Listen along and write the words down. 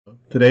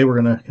Today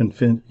we're going to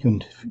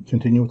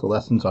continue with the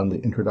lessons on the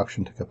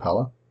introduction to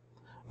Capella.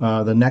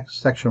 The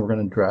next section we're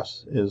going to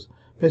address is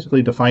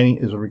basically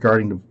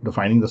regarding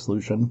defining the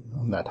solution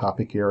on that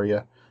topic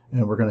area,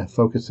 and we're going to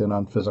focus in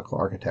on physical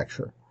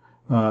architecture.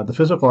 The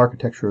physical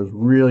architecture is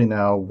really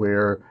now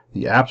where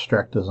the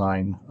abstract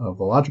design of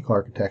the logical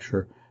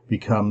architecture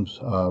becomes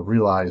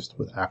realized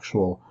with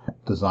actual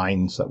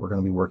designs that we're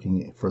going to be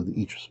working for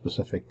each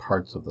specific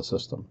parts of the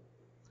system.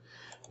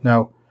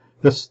 Now,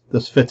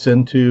 this fits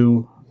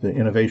into the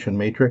innovation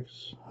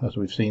matrix, as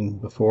we've seen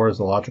before, as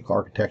the logical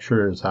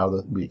architecture is how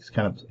we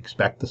kind of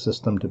expect the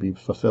system to be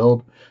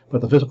fulfilled,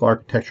 but the physical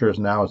architecture is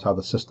how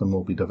the system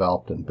will be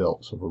developed and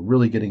built. So we're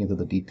really getting into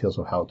the details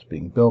of how it's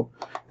being built,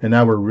 and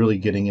now we're really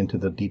getting into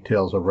the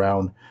details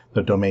around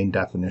the domain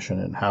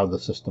definition and how the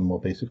system will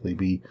basically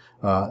be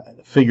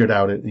figured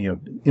out,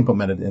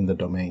 implemented in the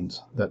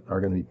domains that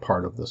are going to be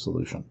part of the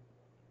solution.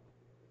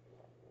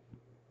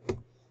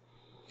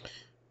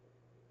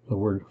 So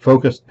we're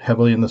focused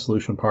heavily in the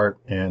solution part,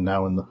 and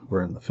now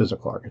we're in the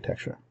physical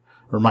architecture.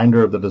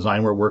 Reminder of the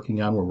design we're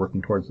working on. We're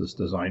working towards this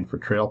design for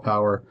trail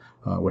power,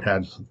 which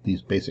has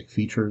these basic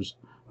features.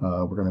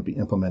 We're going to be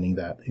implementing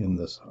that in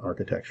this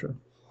architecture.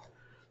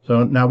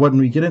 So now when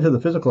we get into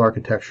the physical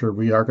architecture,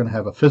 we are going to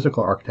have a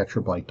physical architecture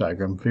blank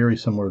diagram, very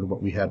similar to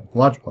what we had with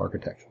logical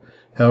architecture.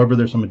 However,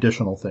 there's some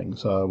additional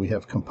things. We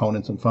have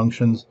components and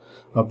functions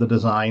of the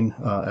design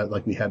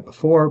like we had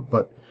before,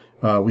 but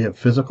we have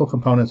physical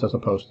components as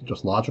opposed to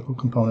just logical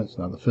components.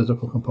 Now the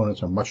physical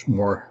components are much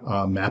more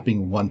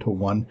mapping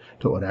one-to-one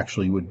to what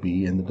actually would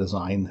be in the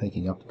design,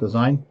 thinking up the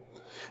design.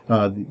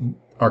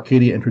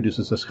 Arcadia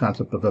introduces this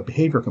concept of a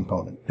behavior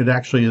component. It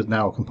actually is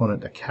now a component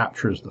that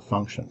captures the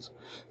functions.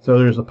 So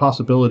there's a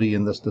possibility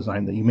in this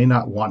design that you may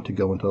not want to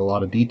go into a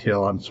lot of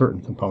detail on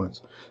certain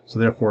components. So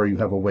therefore you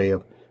have a way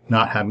of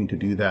not having to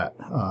do that,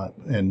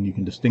 and you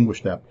can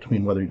distinguish that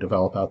between whether you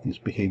develop out these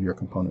behavior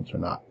components or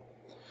not.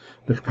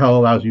 The Capella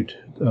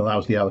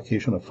allows the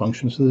allocation of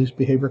functions to these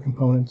behavior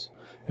components,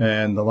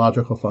 and the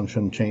logical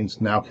function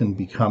chains now can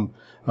become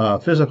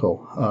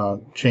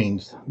physical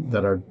chains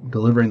that are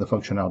delivering the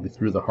functionality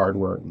through the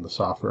hardware and the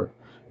software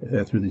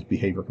through these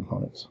behavior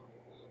components.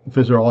 The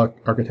physical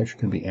architecture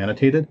can be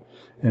annotated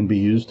and be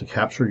used to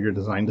capture your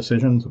design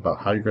decisions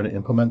about how you're going to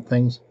implement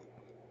things.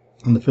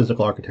 And the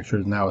physical architecture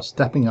is now a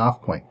stepping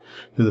off point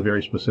to the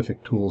very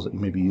specific tools that you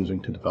may be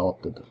using to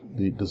develop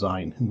the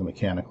design in the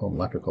mechanical and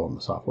electrical and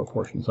the software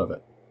portions of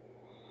it.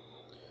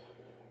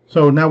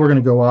 So now we're going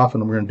to go off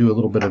and we're going to do a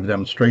little bit of a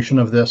demonstration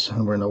of this, and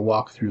we're going to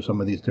walk through some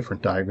of these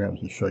different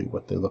diagrams and show you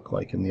what they look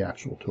like in the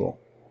actual tool.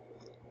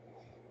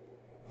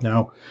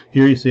 Now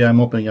here you see I'm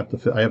opening up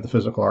I have the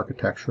physical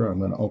architecture. I'm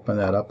going to open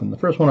that up, and the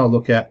first one I'll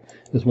look at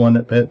is one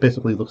that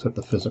basically looks at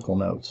the physical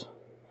nodes.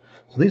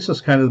 So this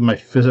is kind of my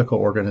physical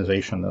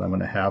organization that I'm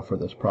going to have for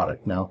this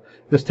product. Now,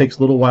 this takes a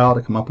little while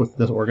to come up with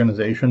this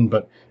organization,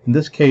 but in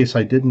this case,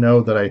 I did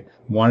know that I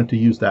wanted to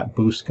use that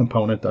boost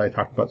component that I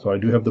talked about, so I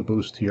do have the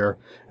boost here.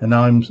 And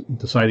now I'm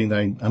deciding that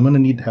I'm going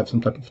to need to have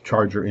some type of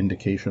charger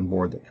indication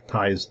board that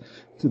ties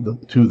to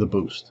the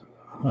boost.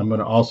 I'm going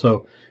to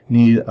also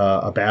need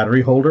a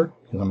battery holder,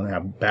 because I'm going to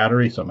have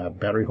battery, so I'm going to have a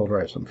battery holder.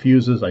 I have some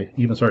fuses. I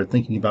even started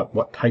thinking about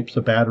what types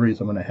of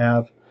batteries I'm going to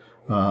have.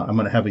 I'm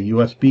going to have a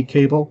USB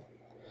cable.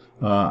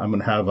 I'm going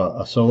to have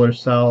a solar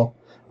cell.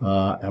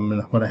 I'm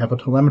going to have a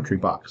telemetry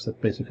box that's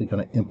basically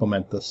going to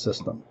implement this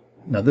system.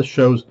 Now this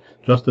shows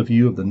just a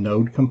view of the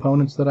node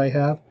components that I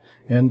have.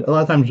 And a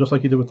lot of times, just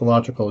like you did with the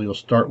logical, you'll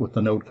start with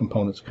the node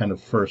components kind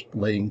of first,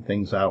 laying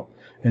things out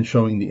and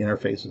showing the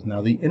interfaces.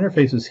 Now the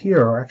interfaces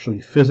here are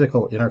actually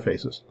physical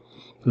interfaces.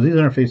 So these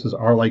interfaces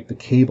are like the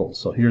cables.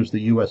 So here's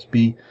the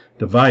USB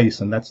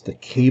device, and that's the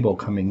cable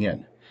coming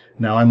in.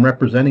 Now I'm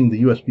representing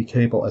the USB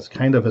cable as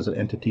kind of as an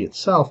entity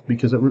itself,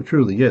 because it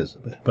truly is,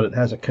 but it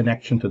has a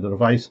connection to the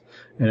device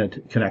and a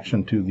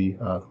connection to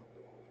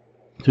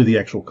the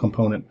actual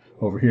component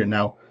over here.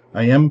 Now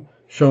I am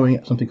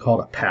showing something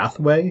called a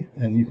pathway,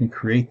 and you can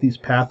create these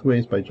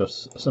pathways by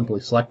just simply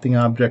selecting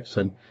objects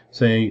and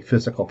saying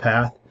physical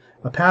path.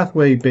 A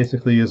pathway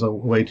basically is a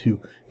way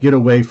to get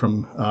away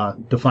from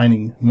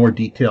defining more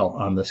detail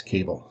on this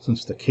cable.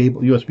 Since the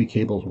USB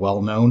cable is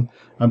well known,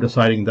 I'm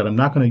deciding that I'm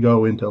not going to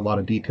go into a lot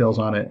of details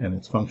on it and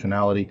its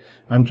functionality.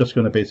 I'm just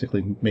going to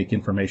basically make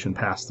information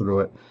pass through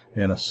it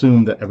and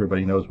assume that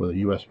everybody knows what a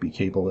USB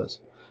cable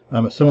is.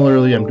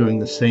 Similarly, I'm doing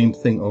the same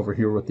thing over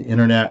here with the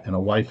internet and a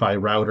Wi-Fi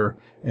router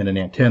and an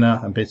antenna.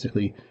 I'm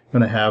basically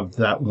going to have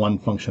that one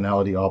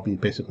functionality all be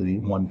basically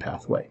one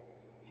pathway.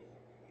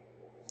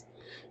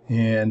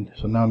 And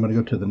so now I'm going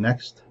to go to the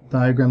next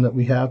diagram that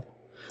we have.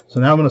 So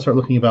now I'm going to start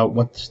looking about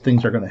what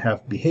things are going to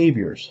have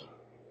behaviors.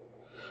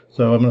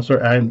 So I'm going to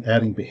start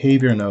adding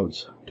behavior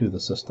nodes to the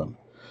system.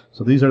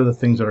 So these are the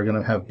things that are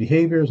going to have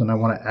behaviors, and I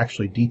want to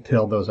actually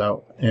detail those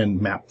out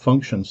and map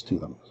functions to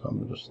them. So I'm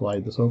going to just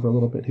slide this over a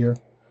little bit here.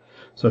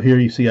 So here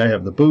you see I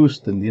have the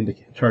boost and the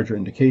charger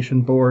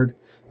indication board.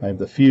 I have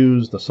the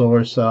fuse, the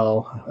solar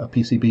cell, a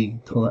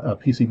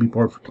PCB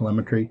board for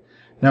telemetry.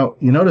 Now,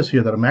 you notice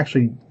here that I'm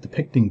actually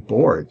depicting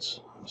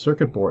boards,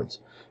 circuit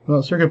boards,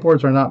 Well, circuit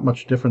boards are not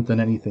much different than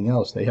anything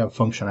else. They have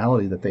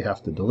functionality that they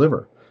have to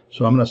deliver.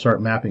 So I'm going to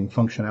start mapping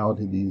functionality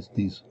to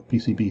these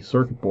PCB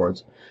circuit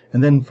boards.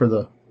 And then for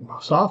the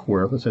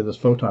software, let's say this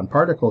photon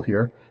particle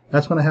here,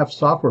 that's going to have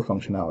software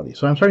functionality.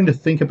 So I'm starting to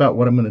think about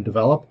what I'm going to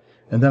develop,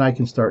 and then I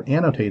can start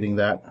annotating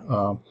that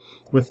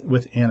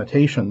with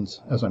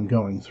annotations as I'm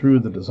going through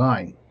the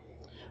design.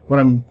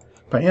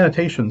 By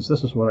annotations,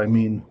 this is what I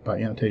mean by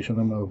annotation.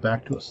 I'm going to go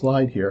back to a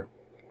slide here.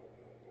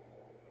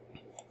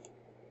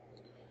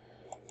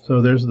 So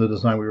there's the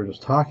design we were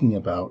just talking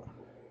about.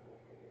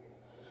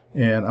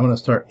 And I'm going to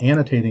start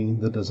annotating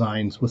the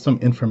designs with some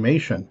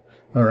information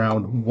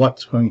around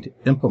what's going to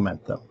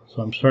implement them.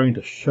 So I'm starting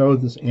to show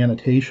this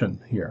annotation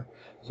here.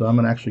 So I'm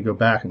going to actually go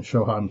back and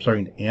show how I'm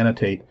starting to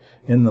annotate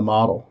in the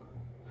model.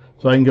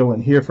 So I can go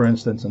in here, for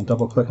instance, and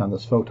double click on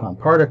this photon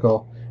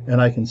particle, and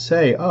I can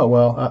say, oh,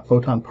 well, that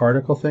photon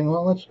particle thing,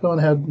 well, let's go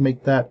ahead and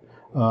make that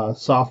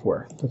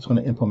software that's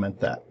going to implement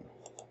that.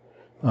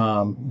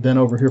 Then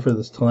over here for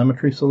this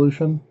telemetry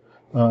solution,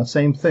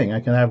 same thing. I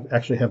can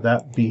actually have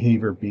that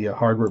behavior be a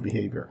hardware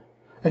behavior.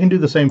 I can do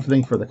the same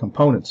thing for the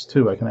components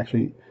too. I can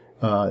actually,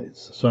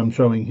 so I'm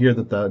showing here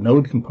that the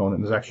node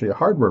component is actually a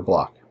hardware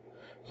block.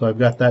 So I've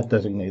got that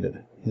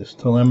designated. This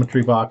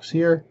telemetry box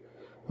here,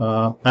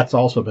 that's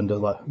also been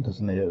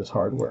designated as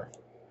hardware.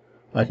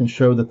 I can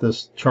show that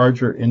this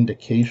charger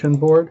indication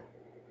board,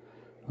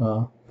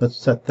 let's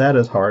set that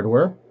as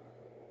hardware.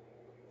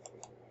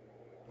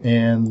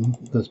 And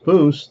this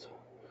boost,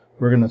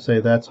 we're going to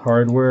say that's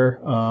hardware,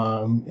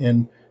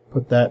 and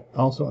put that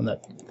also in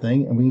that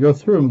thing. And we can go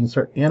through and we can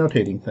start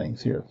annotating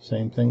things here.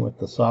 Same thing with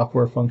the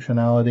software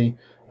functionality.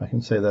 I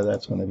can say that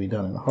that's going to be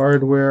done in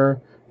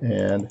hardware,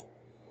 and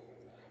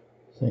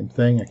same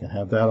thing. I can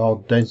have that all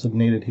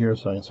designated here,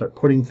 so I can start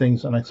putting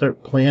things, and I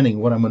start planning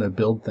what I'm going to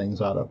build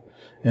things out of.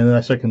 And then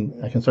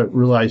I can start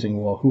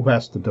realizing, well, who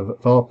has to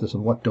develop this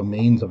and what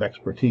domains of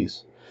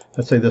expertise.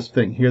 Let's say this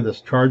thing here,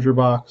 this charger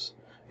box.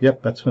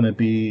 Yep, that's going to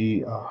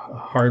be a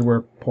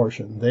hardware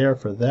portion there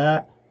for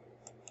that.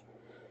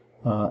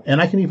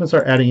 And I can even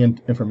start adding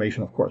in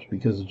information, of course,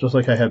 because just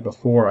like I had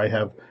before, I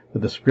have the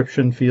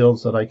description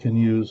fields that I can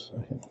use.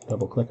 I can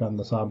double click on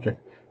this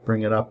object,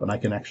 bring it up, and I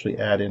can actually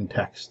add in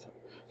text.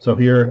 So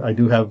here I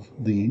do have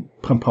the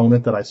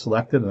component that I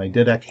selected, and I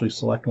did actually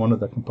select one of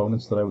the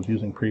components that I was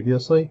using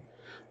previously.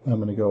 I'm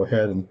going to go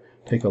ahead and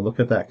take a look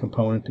at that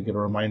component to get a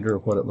reminder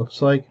of what it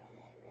looks like.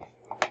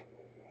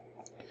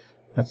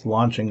 That's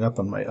launching up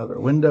on my other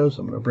windows.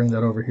 I'm going to bring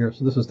that over here.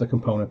 So this is the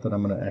component that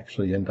I'm going to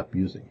actually end up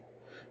using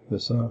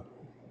this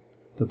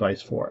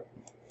device for it.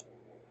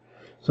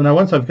 So now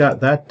once I've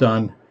got that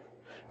done,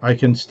 I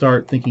can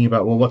start thinking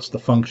about, well, what's the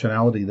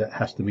functionality that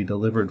has to be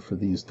delivered for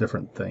these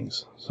different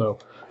things. So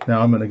now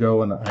I'm going to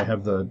go and I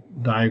have the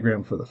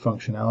diagram for the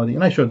functionality,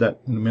 and I showed that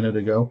a minute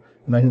ago,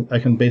 and I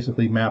can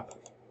basically map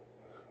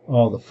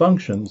all the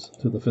functions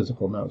to the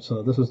physical node.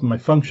 So this is my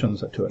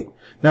functions to it.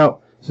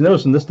 Now, so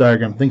notice in this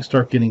diagram, things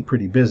start getting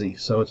pretty busy,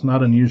 so it's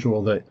not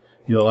unusual that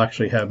you'll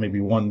actually have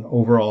maybe one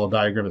overall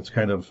diagram that's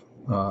kind of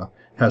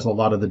has a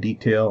lot of the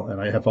detail,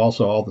 and I have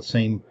also all the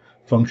same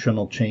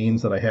functional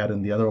chains that I had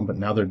in the other one, but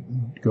now they're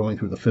going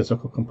through the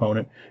physical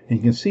component. And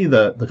you can see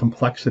the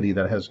complexity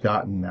that it has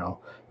gotten now.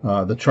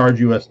 The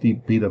charge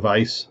USB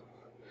device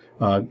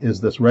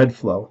is this red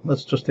flow.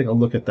 Let's just take a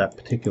look at that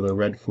particular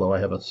red flow. I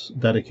have a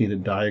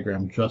dedicated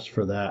diagram just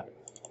for that.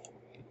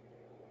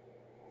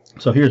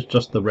 So here's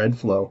just the red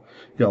flow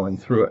going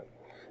through it.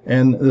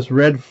 And this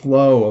red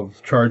flow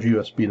of charge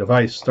USB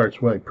device starts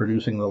by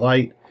producing the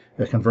light.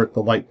 It converts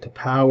the light to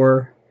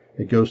power.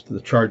 It goes to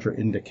the charger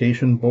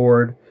indication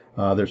board.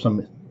 There's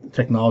some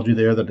technology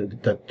there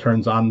that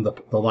turns on the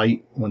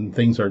light when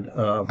things are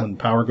when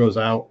power goes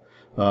out.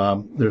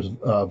 There's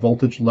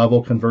voltage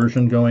level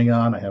conversion going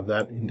on. I have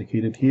that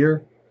indicated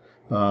here.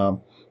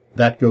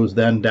 That goes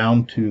then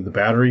down to the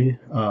battery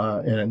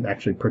and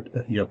actually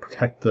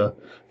protect the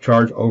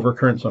charge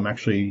overcurrent. So I'm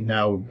actually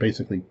now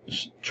basically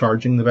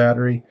charging the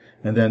battery,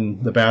 and then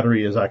the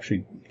battery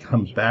actually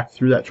comes back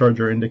through that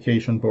charger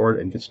indication board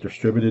and gets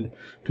distributed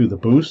to the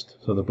boost.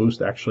 So the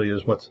boost actually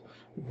is what's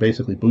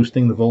basically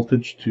boosting the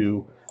voltage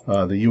to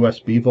the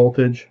USB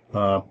voltage.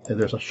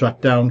 There's a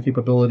shutdown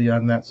capability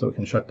on that, so it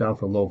can shut down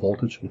for low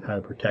voltage to kind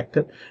of protect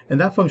it.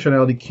 And that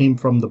functionality came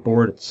from the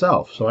board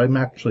itself, so I'm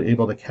actually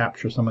able to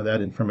capture some of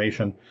that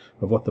information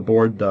of what the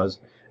board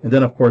does. And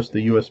then, of course,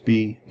 the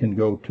USB can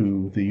go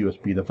to the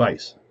USB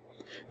device.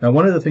 Now,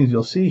 one of the things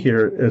you'll see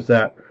here is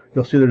that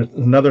you'll see there's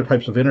another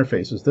types of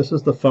interfaces. This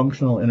is the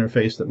functional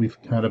interface that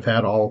we've kind of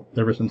had all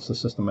ever since the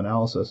system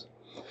analysis.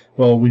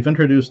 Well, we've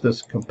introduced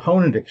this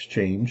component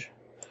exchange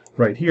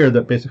right here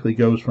that basically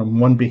goes from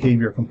one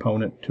behavior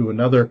component to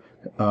another.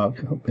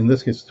 In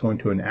this case, it's going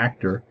to an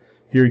actor.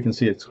 Here you can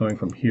see it's going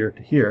from here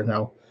to here.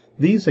 Now,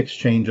 these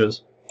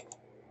exchanges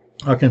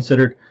are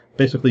considered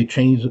basically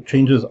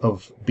changes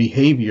of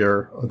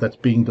behavior that's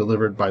being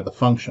delivered by the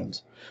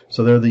functions.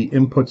 So they're the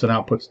inputs and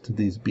outputs to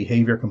these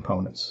behavior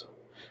components.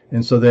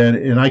 And so then,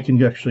 and I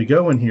can actually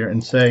go in here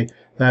and say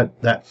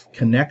that that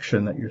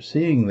connection that you're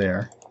seeing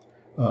there,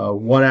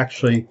 what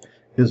actually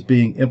is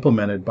being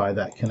implemented by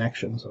that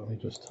connection. So let me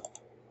just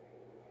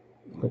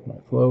click my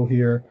flow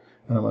here,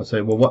 and I'm going to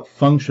say, well, what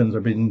functions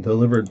are being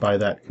delivered by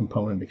that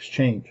component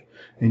exchange?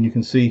 And you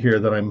can see here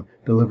that I'm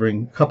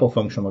delivering a couple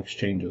functional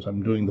exchanges.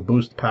 I'm doing the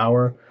boost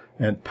power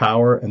and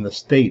the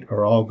state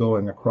are all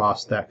going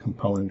across that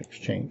component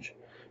exchange.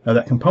 Now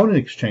that component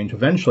exchange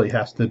eventually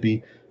has to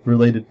be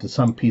related to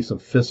some piece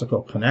of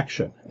physical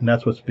connection, and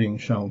that's what's being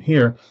shown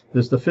here.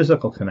 Is the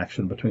physical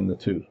connection between the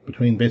two,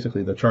 between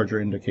basically the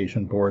charger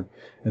indication board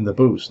and the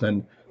boost.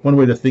 And one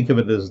way to think of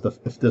it is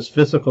if this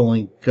physical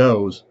link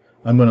goes,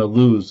 I'm going to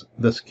lose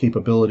this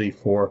capability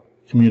for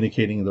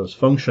communicating those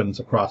functions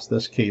across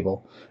this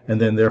cable, and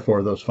then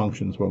therefore those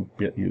functions won't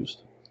get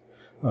used.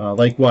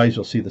 Likewise,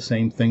 you'll see the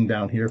same thing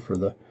down here for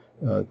the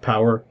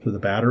power to the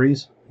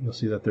batteries. You'll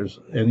see that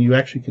and you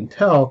actually can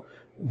tell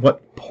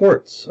what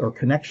ports or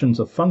connections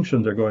of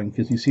functions are going,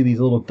 because you see these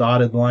little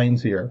dotted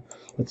lines here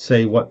that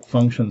say what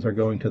functions are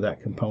going to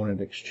that component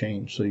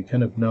exchange. So you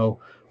kind of know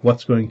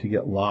what's going to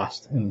get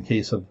lost in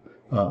case of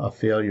a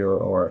failure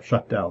or a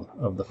shutdown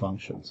of the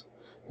functions.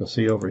 You'll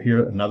see over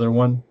here another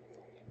one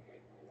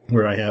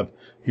where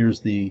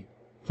here's the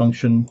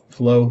function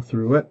flow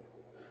through it,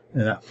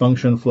 and that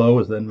function flow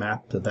is then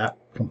mapped to that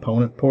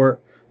component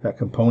port. That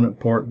component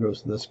port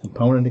goes to this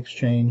component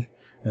exchange,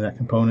 and that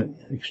component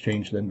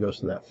exchange then goes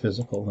to that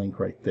physical link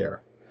right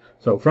there.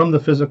 So from the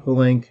physical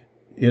link,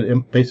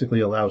 it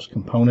basically allows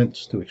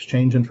components to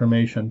exchange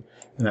information,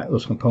 and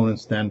those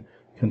components then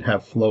can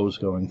have flows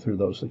going through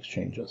those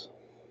exchanges.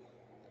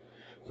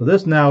 So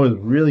this now is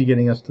really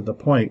getting us to the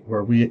point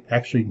where we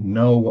actually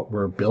know what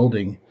we're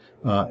building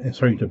and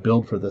starting to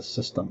build for this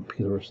system,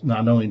 because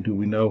not only do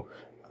we know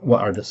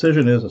what our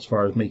decision is as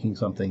far as making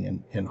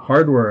something in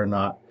hardware or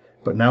not,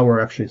 but now we're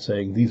actually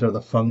saying these are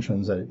the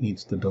functions that it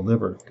needs to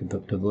deliver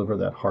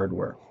that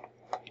hardware.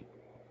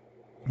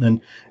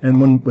 And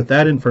with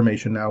that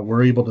information now,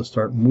 we're able to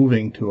start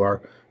moving to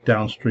our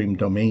downstream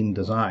domain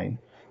design.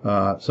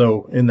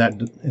 So in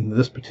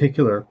this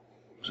particular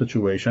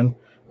situation,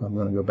 I'm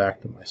going to go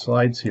back to my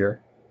slides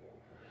here.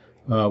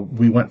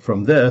 We went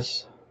from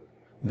this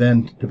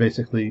then to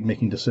basically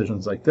making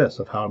decisions like this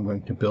of how I'm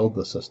going to build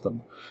the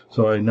system.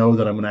 So I know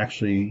that I'm going to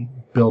actually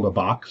build a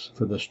box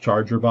for this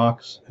charger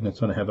box, and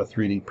it's going to have a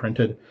 3D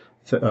printed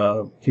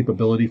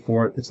capability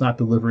for it. It's not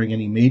delivering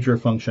any major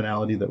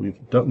functionality that we've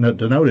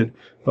denoted,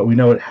 but we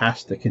know it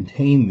has to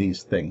contain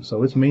these things.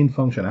 So its main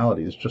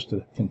functionality is just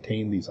to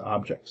contain these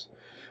objects.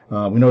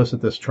 We notice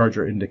that this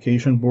charger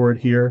indication board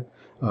here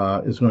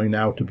is going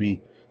now to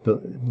be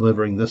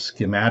delivering this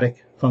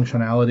schematic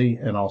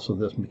functionality, and also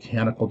this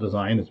mechanical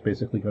design is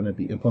basically going to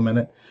be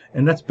implemented.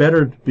 And that's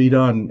better to be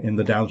done in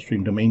the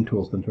downstream domain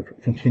tools than to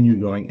continue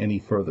going any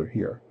further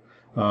here.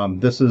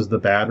 This is the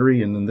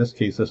battery, and in this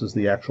case, this is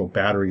the actual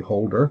battery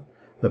holder.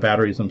 The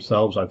batteries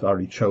themselves I've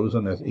already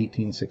chosen as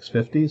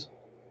 18650s,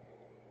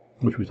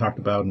 which we talked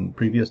about in the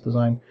previous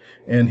design.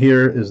 And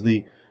here is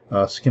the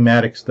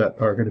schematics that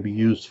are going to be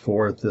used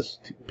for this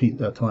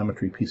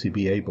telemetry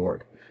PCBA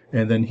board.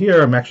 And then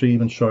here I'm actually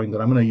even showing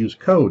that I'm going to use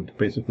code to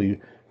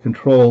basically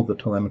control the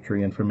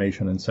telemetry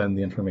information and send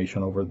the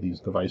information over these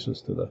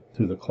devices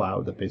to the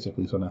cloud that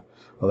basically is going to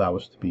allow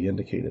us to be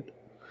indicated.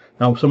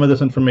 Now, some of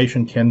this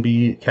information can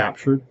be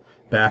captured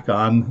back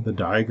on the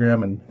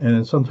diagram,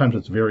 and sometimes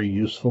it's very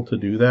useful to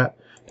do that,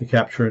 to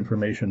capture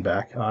information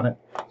back on it.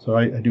 So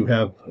I do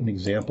have an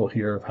example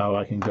here of how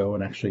I can go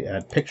and actually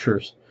add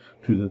pictures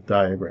to the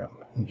diagram.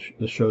 And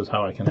this shows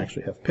how I can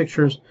actually have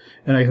pictures,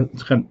 and I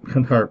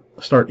can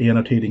start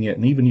annotating it,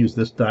 and even use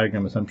this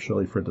diagram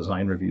essentially for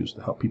design reviews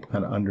to help people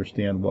kind of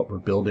understand what we're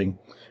building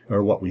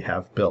or what we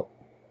have built.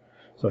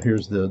 So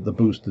here's the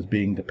boost is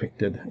being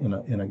depicted in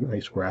a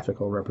nice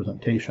graphical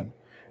representation.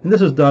 And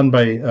this is done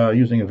by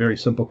using a very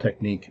simple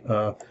technique.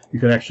 You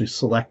can actually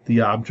select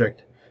the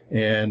object,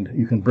 and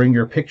you can bring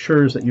your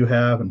pictures that you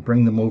have and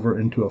bring them over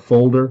into a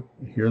folder.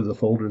 Here's the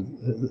folder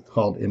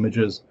called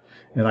images,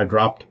 and I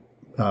dropped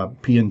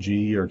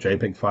PNG or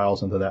JPEG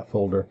files into that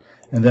folder,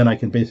 and then I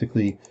can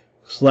basically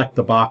select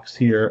the box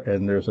here,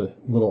 and there's a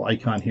little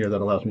icon here that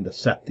allows me to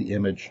set the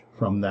image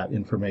from that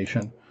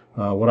information.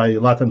 A lot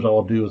of times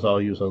I'll do is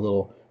I'll use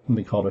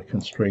something called a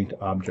constraint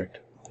object,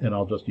 and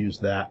I'll just use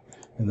that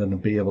and then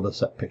be able to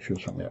set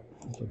pictures from it.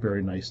 It's a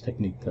very nice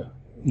technique to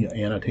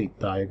annotate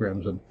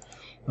diagrams and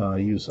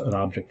use an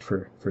object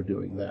for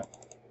doing that.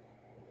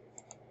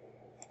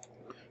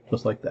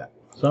 Just like that.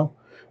 So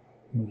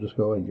we'll just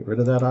go and get rid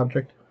of that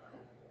object.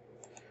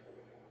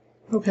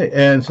 Okay,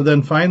 and so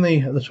then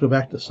finally, let's go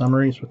back to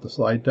summaries with the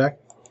slide deck.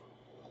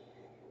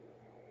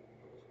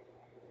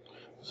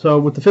 So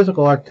with the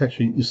physical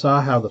architecture, you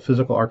saw how the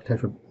physical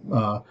architecture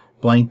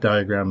blank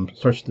diagram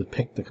starts to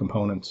depict the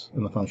components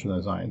in the functional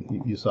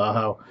design. You saw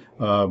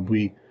how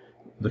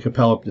the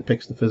Capella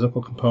depicts the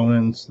physical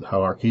components,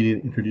 how Arcadia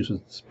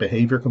introduces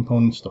behavior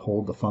components to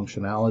hold the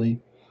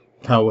functionality,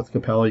 how with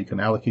Capella you can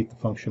allocate the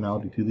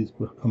functionality to these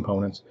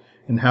components,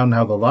 and how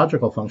now the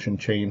logical function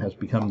chain has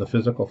become the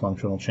physical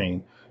functional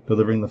chain,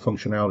 delivering the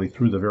functionality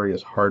through the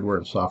various hardware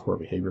and software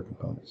behavior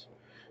components.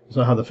 This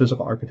is how the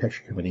physical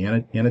architecture can be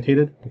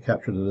annotated to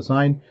capture the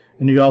design,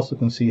 and you also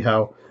can see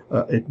how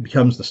it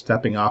becomes the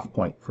stepping off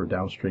point for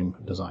downstream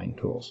design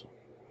tools.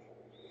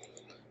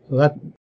 So that